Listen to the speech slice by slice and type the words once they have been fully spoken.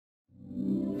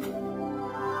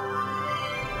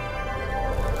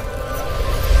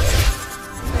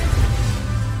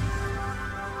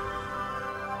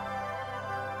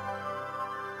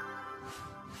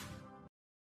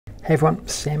Hey everyone,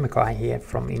 Sam McGuy here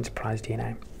from Enterprise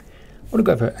DNA. I want to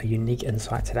go over a unique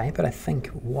insight today, but I think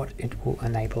what it will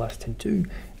enable us to do,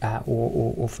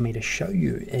 or for me to show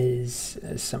you, is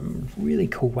some really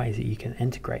cool ways that you can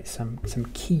integrate some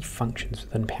key functions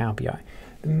within Power BI.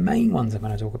 The main ones I'm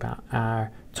going to talk about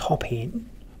are TOPN,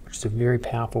 which is a very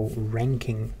powerful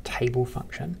ranking table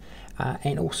function,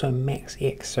 and also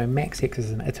MAXX. So MAXX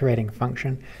is an iterating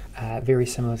function, very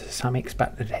similar to SumX,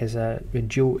 but it has a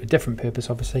different purpose,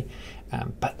 obviously.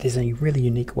 But there's a really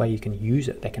unique way you can use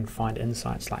it that can find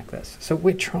insights like this. So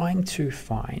we're trying to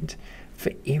find,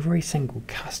 for every single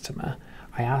customer,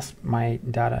 I asked my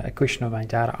data, a question of my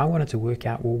data. I wanted to work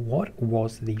out, well, what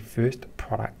was the first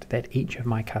product that each of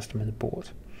my customers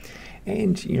bought?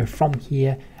 And from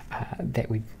here, that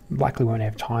we likely won't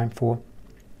have time for,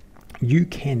 you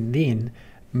can then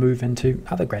move into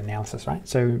other grade analysis, right?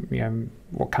 So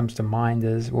what comes to mind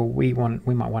is, well, we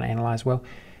might want to analyze, well,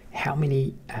 how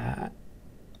many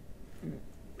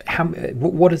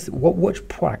which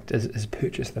product is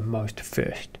purchased the most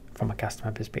first from a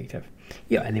customer perspective.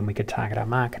 And then we could target our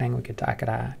marketing, we could target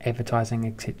our advertising,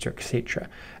 etc., etc.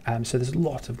 So there's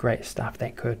lots of great stuff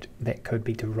that could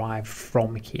be derived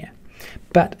from here.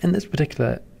 But in this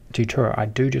particular tutorial, I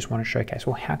do just want to showcase,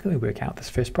 well, how can we work out this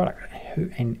first product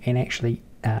and actually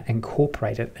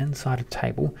incorporate it inside a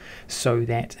table so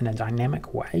that in a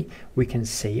dynamic way we can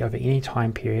see over any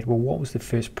time period, well, what was the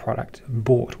first product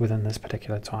bought within this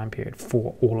particular time period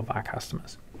for all of our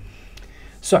customers.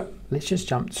 So let's just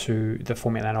jump to the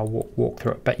formula and I'll walk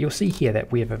through it. But you'll see here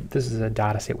that this is a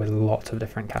data set with lots of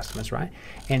different customers, right?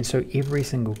 And so every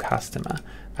single customer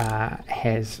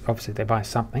has, obviously they buy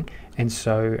something. And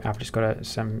so I've just got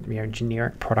some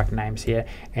generic product names here,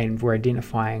 and we're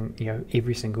identifying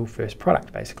every single first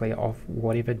product basically of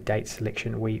whatever date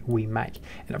selection we make.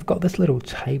 And I've got this little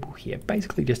table here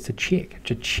basically just to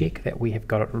check that we have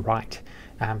got it right.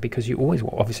 Because you always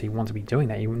obviously want to be doing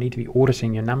that. You will need to be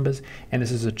auditing your numbers, and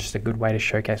this is just a good way to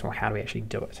showcase, well, how do we actually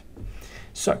do it.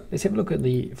 So let's have a look at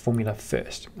the formula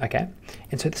first, okay?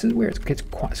 And so this is where it gets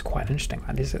quite interesting.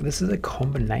 Right? This is a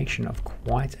combination of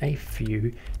quite a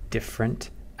few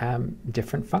different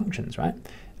functions, right?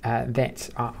 That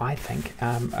I think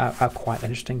are quite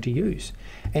interesting to use.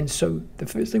 And so the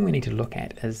first thing we need to look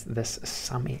at is this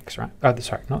SumX, right? Oh,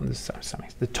 sorry, not this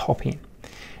SumX, the TOPN.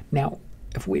 Now,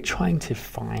 if we're trying to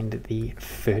find the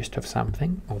first of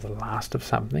something, or the last of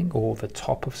something, or the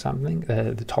top of something,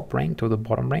 the top ranked or the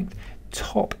bottom ranked,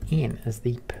 TOPN is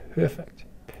the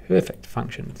perfect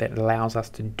function that allows us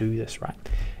to do this, right?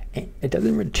 It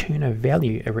doesn't return a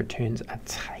value, it returns a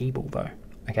table though.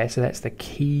 Okay, so that's the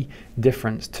key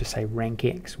difference to, say,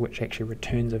 RankX, which actually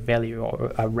returns a value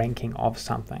or a ranking of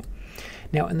something.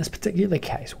 Now, in this particular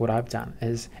case, what I've done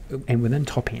is, and within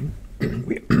TOPN,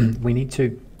 we need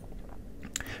to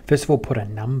first of all put a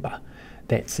number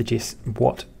that suggests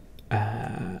what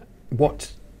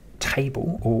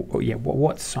table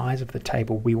what size of the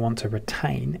table we want to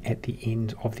retain at the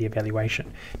end of the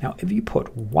evaluation. Now, if you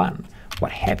put 1,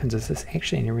 what happens is this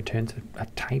actually returns a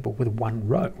table with 1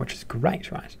 row, which is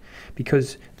great, right?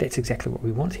 Because that's exactly what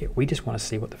we want here. We just want to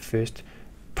see what the first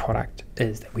product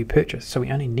is that we purchase. So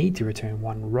we only need to return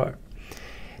 1 row.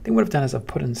 Then what I've done is I've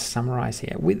put in summarize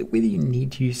here. Whether you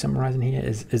need to use summarize in here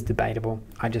is debatable.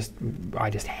 I just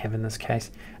have in this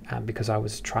case because I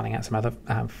was trying out some other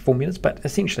formulas. But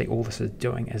essentially all this is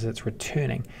doing is it's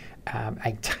returning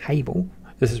a table.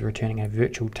 This is returning a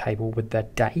virtual table with the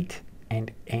date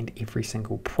and every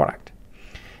single product.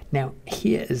 Now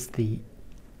here is the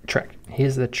trick.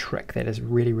 Here's the trick that is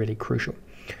really, really crucial.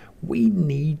 We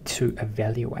need to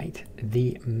evaluate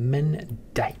the min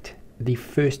date, the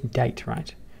first date,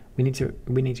 right? We need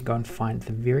to go and find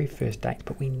the very first date,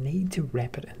 but we need to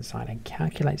wrap it inside a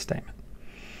calculate statement.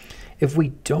 If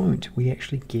we don't, we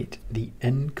actually get the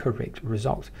incorrect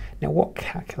result. Now, what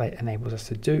calculate enables us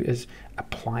to do is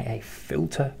apply a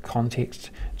filter context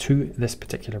to this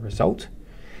particular result,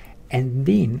 and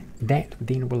then that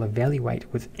will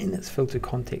evaluate within its filter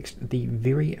context the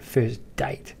very first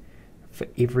date for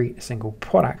every single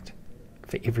product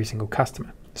for every single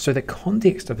customer. So the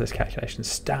context of this calculation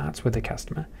starts with the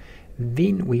customer,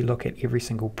 then we look at every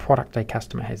single product a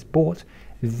customer has bought,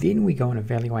 then we go and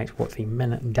evaluate what the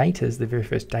min date is, the very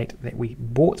first date that we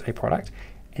bought a product,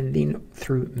 and then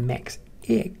through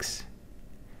MAXX,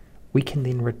 we can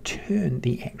then return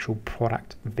the actual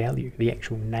product value, the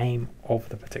actual name of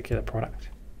the particular product.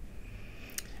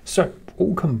 So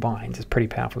all combined is pretty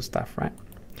powerful stuff, right?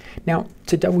 Now,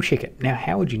 to double check it, now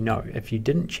how would you know if you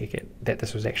didn't check it that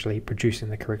this was actually producing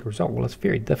the correct result? Well, it's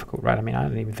very difficult, right? I mean, I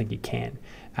don't even think you can.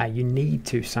 You need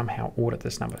to somehow audit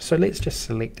this number. So let's just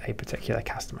select a particular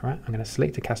customer, right? I'm going to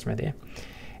select a customer there.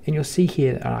 And you'll see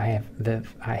here that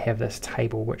I have this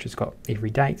table which has got every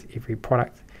date, every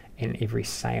product, and every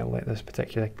sale that this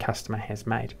particular customer has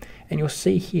made. And you'll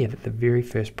see here that the very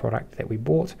first product that we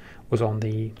bought was on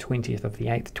the 20th of the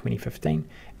 8th, 2015,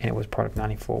 and it was product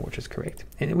 94, which is correct.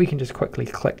 And then we can just quickly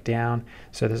click down.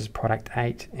 So this is product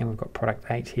 8, and we've got product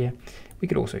 8 here. We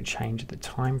could also change the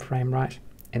time frame, right?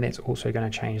 And that's also going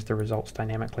to change the results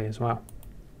dynamically as well.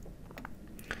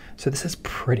 So this is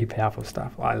pretty powerful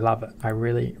stuff. I love it. I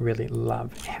really, really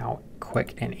love how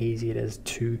quick and easy it is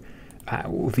to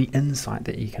the insight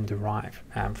that you can derive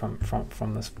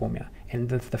from this formula, and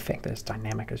the fact that it's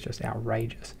dynamic is just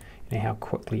outrageous. You know how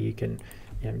quickly you can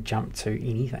jump to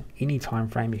anything, any time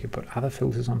frame. You could put other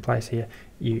filters on place here.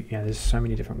 You know there's so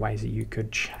many different ways that you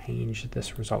could change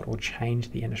this result or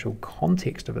change the initial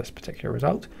context of this particular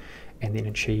result, and then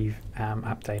achieve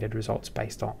updated results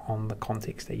based on the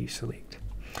context that you select.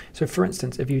 So for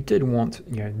instance, if you did want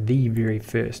the very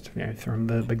first, from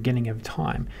the beginning of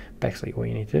time, basically all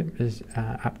you need to do is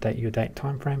update your date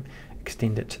time frame,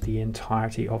 extend it to the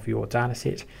entirety of your data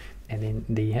set, and then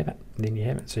there you have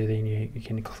it. So then you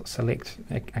can select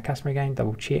a customer again,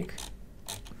 double check,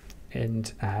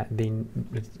 and then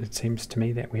it seems to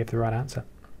me that we have the right answer.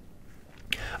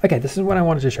 Okay, this is what I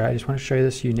wanted to show. I just want to show you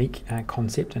this unique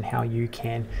concept and how you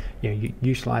can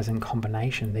utilize in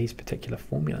combination these particular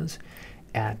formulas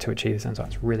to achieve this insight.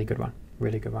 It's a really good one,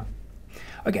 really good one.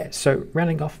 Okay, so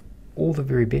rounding off, all the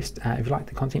very best. If you like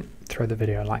the content, throw the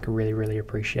video a like. I really, really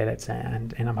appreciate it,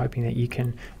 and I'm hoping that you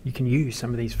can use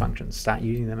some of these functions, start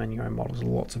using them in your own models.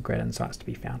 Lots of great insights to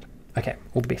be found. Okay,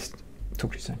 all the best.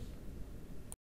 Talk to you soon.